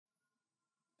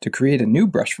To create a new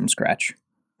brush from scratch,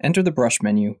 enter the brush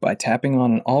menu by tapping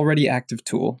on an already active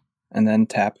tool, and then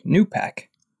tap New Pack,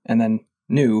 and then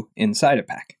New inside a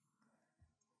pack.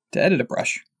 To edit a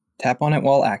brush, tap on it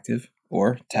while active,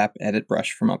 or tap Edit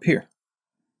Brush from up here.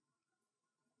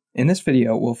 In this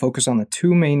video, we'll focus on the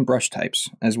two main brush types,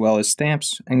 as well as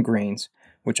stamps and grains,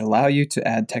 which allow you to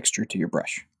add texture to your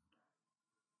brush.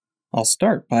 I'll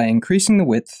start by increasing the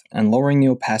width and lowering the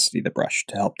opacity of the brush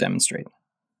to help demonstrate.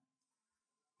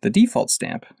 The default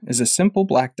stamp is a simple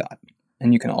black dot,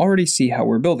 and you can already see how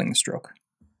we're building the stroke,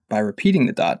 by repeating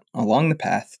the dot along the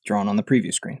path drawn on the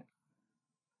preview screen.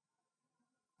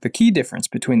 The key difference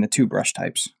between the two brush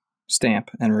types,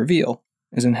 stamp and reveal,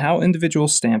 is in how individual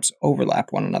stamps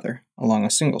overlap one another along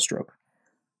a single stroke,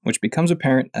 which becomes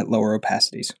apparent at lower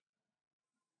opacities.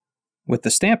 With the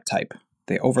stamp type,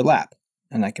 they overlap,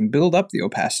 and I can build up the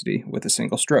opacity with a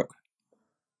single stroke.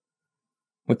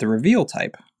 With the reveal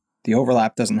type, the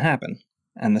overlap doesn't happen,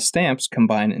 and the stamps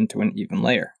combine into an even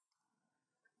layer.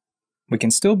 We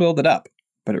can still build it up,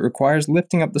 but it requires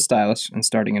lifting up the stylus and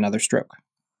starting another stroke.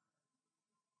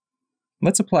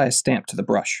 Let's apply a stamp to the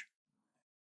brush.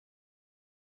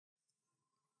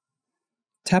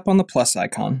 Tap on the plus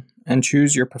icon and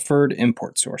choose your preferred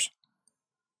import source.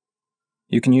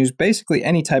 You can use basically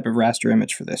any type of raster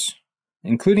image for this,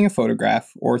 including a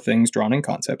photograph or things drawn in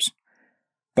concepts,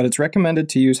 but it's recommended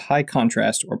to use high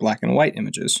contrast or black and white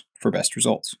images for best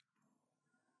results.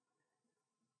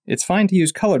 It's fine to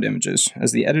use colored images,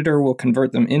 as the editor will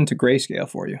convert them into grayscale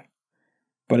for you,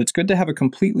 but it's good to have a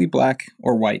completely black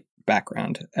or white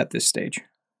background at this stage.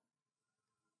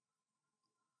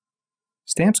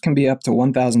 Stamps can be up to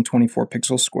 1024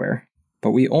 pixels square,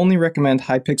 but we only recommend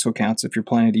high pixel counts if you're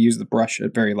planning to use the brush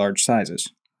at very large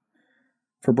sizes.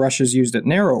 For brushes used at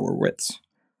narrower widths,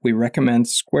 we recommend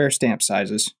square stamp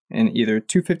sizes in either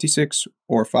 256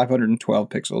 or 512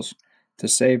 pixels to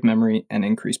save memory and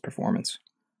increase performance.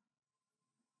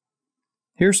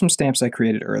 Here are some stamps I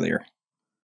created earlier.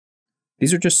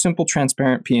 These are just simple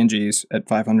transparent PNGs at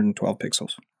 512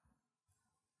 pixels.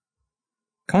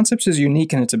 Concepts is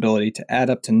unique in its ability to add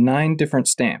up to 9 different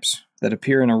stamps that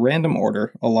appear in a random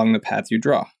order along the path you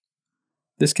draw.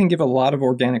 This can give a lot of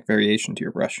organic variation to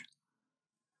your brush.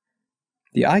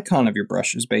 The icon of your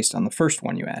brush is based on the first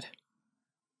one you add.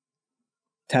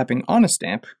 Tapping on a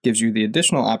stamp gives you the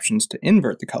additional options to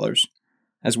invert the colors,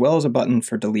 as well as a button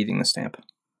for deleting the stamp.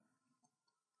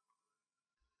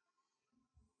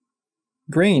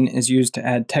 Grain is used to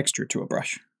add texture to a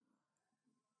brush.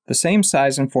 The same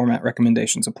size and format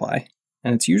recommendations apply,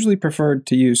 and it's usually preferred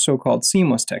to use so-called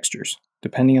seamless textures,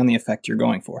 depending on the effect you're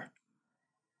going for.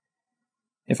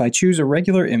 If I choose a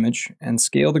regular image and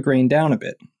scale the grain down a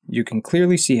bit, you can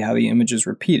clearly see how the image is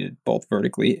repeated both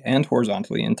vertically and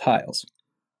horizontally in tiles.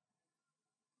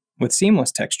 With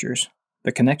seamless textures,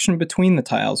 the connection between the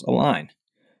tiles align,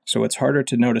 so it's harder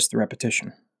to notice the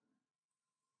repetition.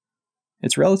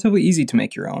 It's relatively easy to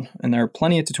make your own, and there are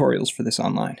plenty of tutorials for this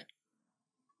online.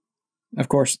 Of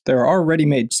course, there are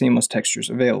ready-made seamless textures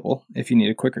available if you need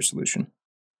a quicker solution.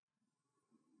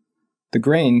 The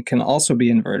grain can also be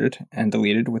inverted and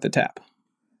deleted with a tap.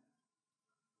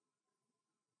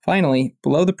 Finally,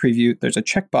 below the preview, there's a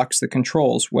checkbox that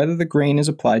controls whether the grain is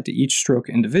applied to each stroke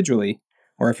individually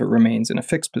or if it remains in a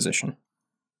fixed position.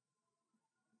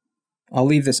 I'll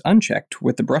leave this unchecked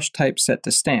with the brush type set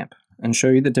to stamp and show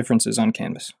you the differences on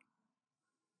canvas.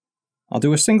 I'll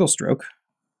do a single stroke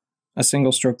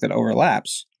that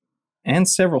overlaps, and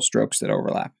several strokes that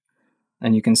overlap,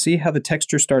 and you can see how the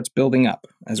texture starts building up,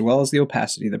 as well as the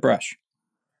opacity of the brush.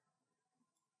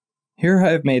 Here I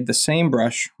have made the same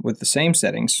brush with the same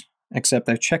settings, except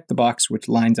I've checked the box which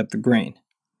lines up the grain.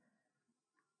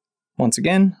 Once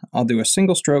again, I'll do a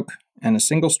single stroke and a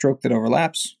single stroke that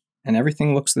overlaps, and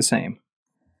everything looks the same.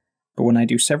 But when I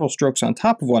do several strokes on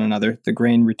top of one another, the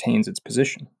grain retains its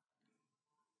position.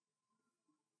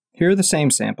 Here are the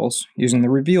same samples using the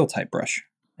reveal type brush,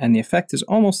 and the effect is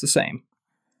almost the same,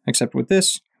 except with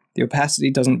this, the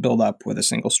opacity doesn't build up with a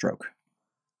single stroke.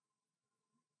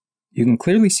 You can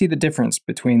clearly see the difference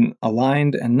between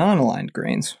aligned and non-aligned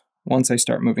grains once I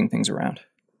start moving things around.